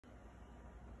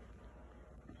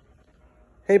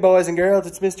Hey boys and girls,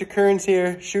 it's Mr. Kearns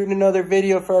here, shooting another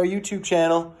video for our YouTube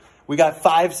channel. We got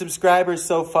 5 subscribers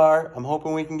so far. I'm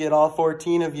hoping we can get all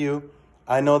 14 of you.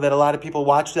 I know that a lot of people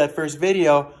watched that first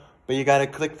video, but you gotta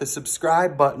click the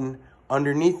subscribe button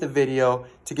underneath the video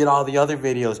to get all the other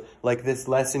videos, like this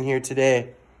lesson here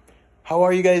today. How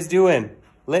are you guys doing?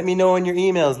 Let me know in your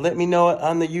emails. Let me know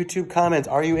on the YouTube comments.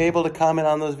 Are you able to comment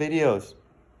on those videos?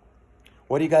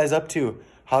 What are you guys up to?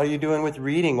 How are you doing with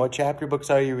reading? What chapter books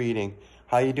are you reading?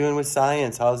 How are you doing with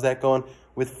science? How's that going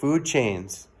with food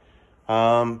chains?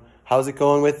 How's it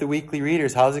going with the weekly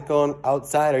readers? How's it going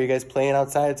outside? Are you guys playing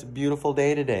outside? It's a beautiful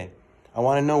day today. I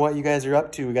want to know what you guys are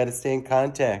up to. We got to stay in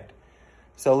contact.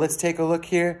 So let's take a look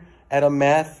here at a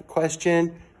math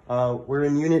question. We're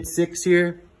in Unit 6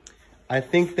 here. I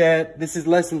think that this is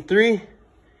Lesson 3.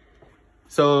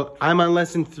 So I'm on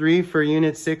Lesson 3 for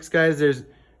Unit 6, guys. There's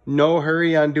no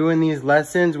hurry on doing these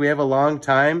lessons. We have a long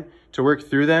time to work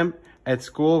through them. At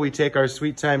school, we take our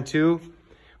sweet time too.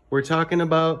 We're talking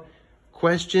about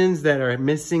questions that are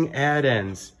missing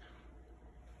addends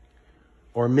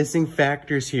or missing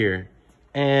factors here.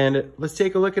 And let's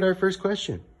take a look at our first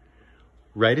question.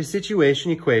 Write a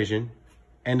situation equation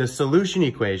and a solution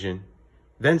equation,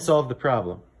 then solve the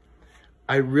problem.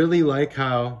 I really like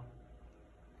how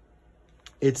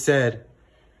it said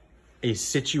a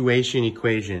situation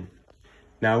equation.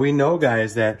 Now we know,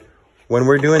 guys, that when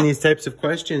we're doing these types of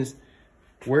questions,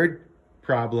 word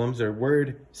problems or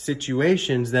word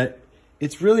situations, that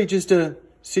it's really just a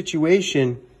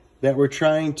situation that we're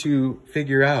trying to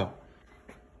figure out.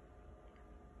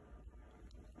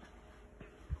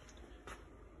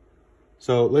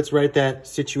 So let's write that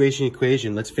situation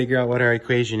equation. Let's figure out what our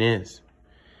equation is.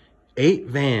 8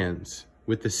 vans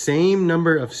with the same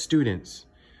number of students.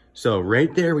 So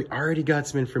right there, we already got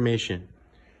some information.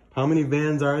 How many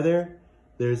vans are there?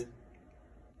 There's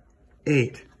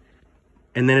 8.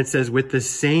 And then it says with the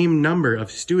same number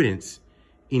of students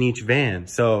in each van.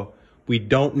 So we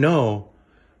don't know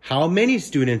how many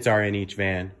students are in each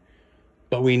van,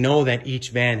 but we know that each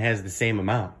van has the same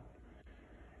amount.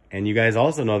 And you guys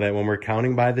also know that when we're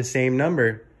counting by the same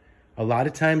number, a lot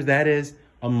of times that is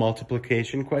a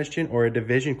multiplication question or a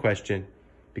division question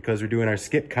because we're doing our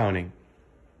skip counting.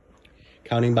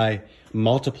 Counting by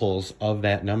multiples of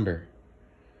that number.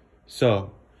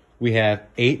 So we have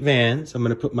 8 vans. I'm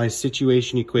going to put my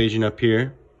situation equation up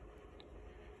here.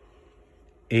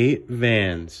 8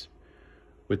 vans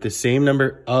with the same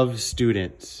number of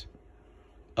students.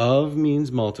 Of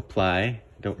means multiply.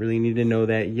 Don't really need to know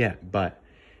that yet, but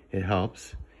it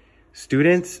helps.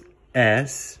 Students,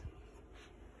 S.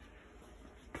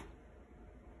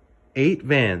 8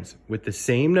 vans with the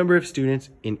same number of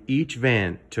students in each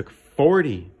van took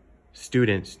 40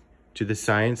 students to the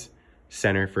Science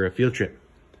Center for a field trip.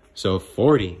 So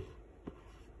 40.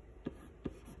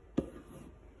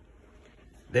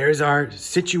 There's our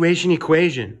situation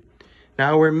equation.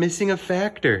 Now we're missing a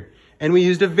factor and we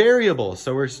used a variable.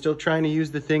 So we're still trying to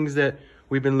use the things that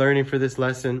we've been learning for this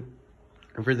lesson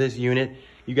and for this unit.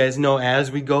 You guys know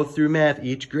as we go through math,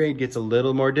 each grade gets a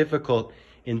little more difficult.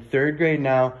 In 3rd grade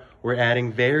now, we're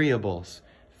adding variables,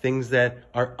 things that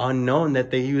are unknown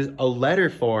that they use a letter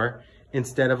for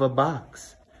instead of a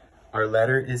box. Our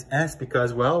letter is S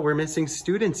because, well, we're missing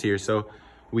students here. So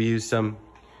we use some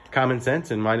common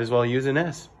sense and might as well use an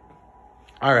S.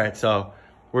 All right, so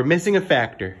we're missing a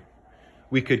factor.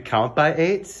 We could count by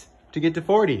 8s to get to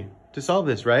 40 to solve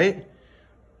this, right?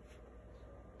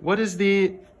 What is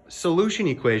the solution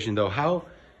equation though? How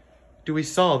do we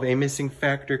solve a missing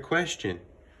factor question?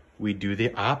 We do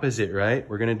the opposite, right?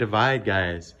 We're gonna divide,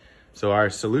 guys. So our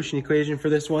solution equation for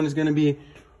this one is gonna be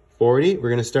 40. We're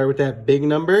gonna start with that big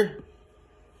number.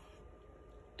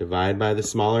 Divide by the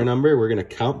smaller number. We're gonna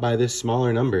count by this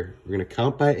smaller number. We're gonna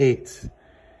count by 8s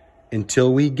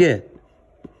until we get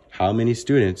how many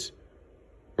students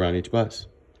were on each bus.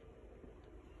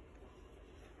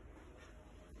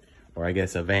 Or I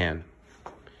guess a van.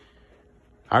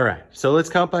 All right, so let's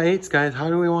count by 8s, guys.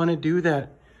 How do we wanna do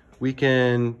that? We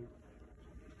can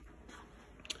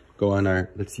go on our,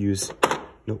 let's use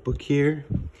notebook here.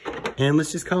 And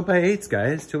let's just count by 8s,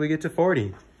 guys, till we get to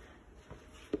 40.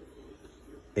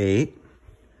 8,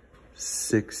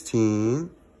 16,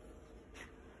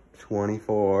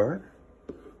 24,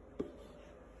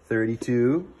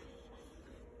 32.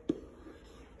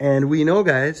 And we know,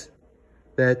 guys,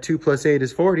 that 2 plus 8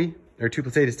 is 40, or 2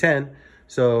 plus 8 is 10.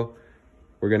 So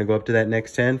we're gonna go up to that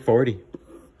next 10, 40.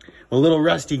 I'm a little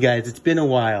rusty, guys. It's been a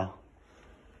while.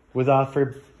 Was off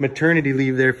for maternity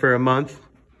leave there for a month.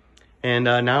 And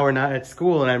now we're not at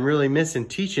school, and I'm really missing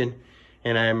teaching.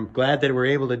 And I'm glad that we're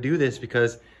able to do this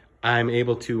because I'm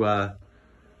able to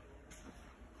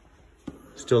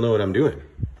Still know what I'm doing.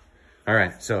 All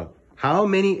right, so how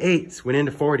many 8s went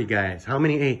into 40, guys? How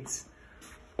many 8s?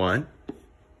 1,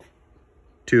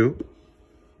 2,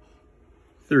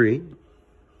 3,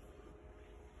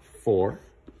 4.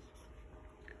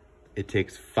 It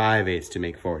takes 5 8s to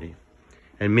make 40.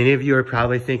 And many of you are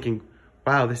probably thinking,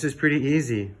 wow, this is pretty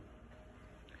easy.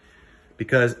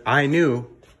 Because I knew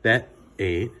that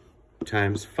 8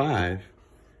 times 5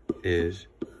 is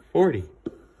 40.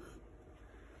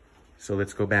 So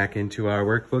let's go back into our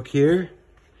workbook here.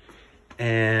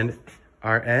 And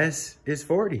our S is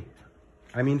 40.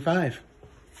 I mean 5.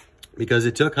 Because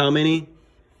it took how many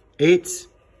 8s?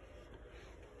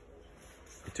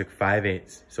 It took 5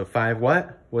 8s. So 5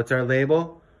 what? What's our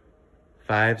label?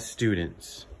 5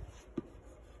 students.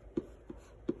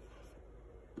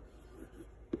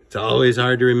 It's always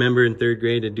hard to remember in 3rd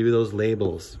grade to do those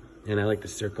labels. And I like to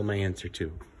circle my answer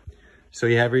too. So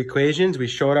you have our equations. We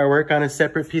showed our work on a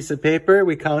separate piece of paper.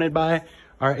 We counted by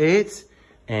our 8s.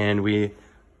 And we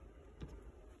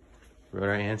wrote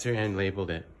our answer and labeled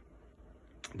it.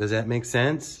 Does that make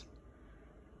sense?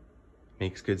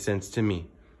 Makes good sense to me.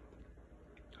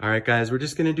 All right, guys, we're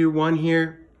just going to do one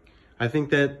here. I think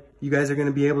that you guys are going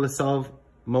to be able to solve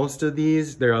most of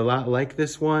these. They're a lot like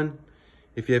this one.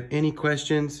 If you have any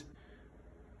questions,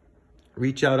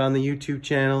 reach out on the YouTube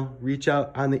channel, reach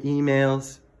out on the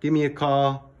emails, give me a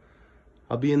call.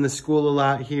 I'll be in the school a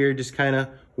lot here, just kind of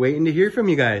waiting to hear from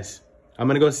you guys. I'm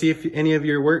going to go see if any of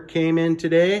your work came in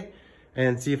today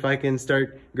and see if I can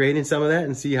start grading some of that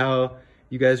and see how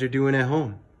you guys are doing at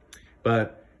home.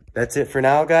 But that's it for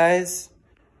now, guys.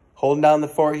 Holding down the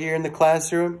fort here in the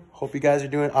classroom. Hope you guys are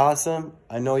doing awesome.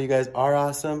 I know you guys are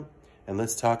awesome. And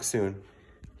let's talk soon.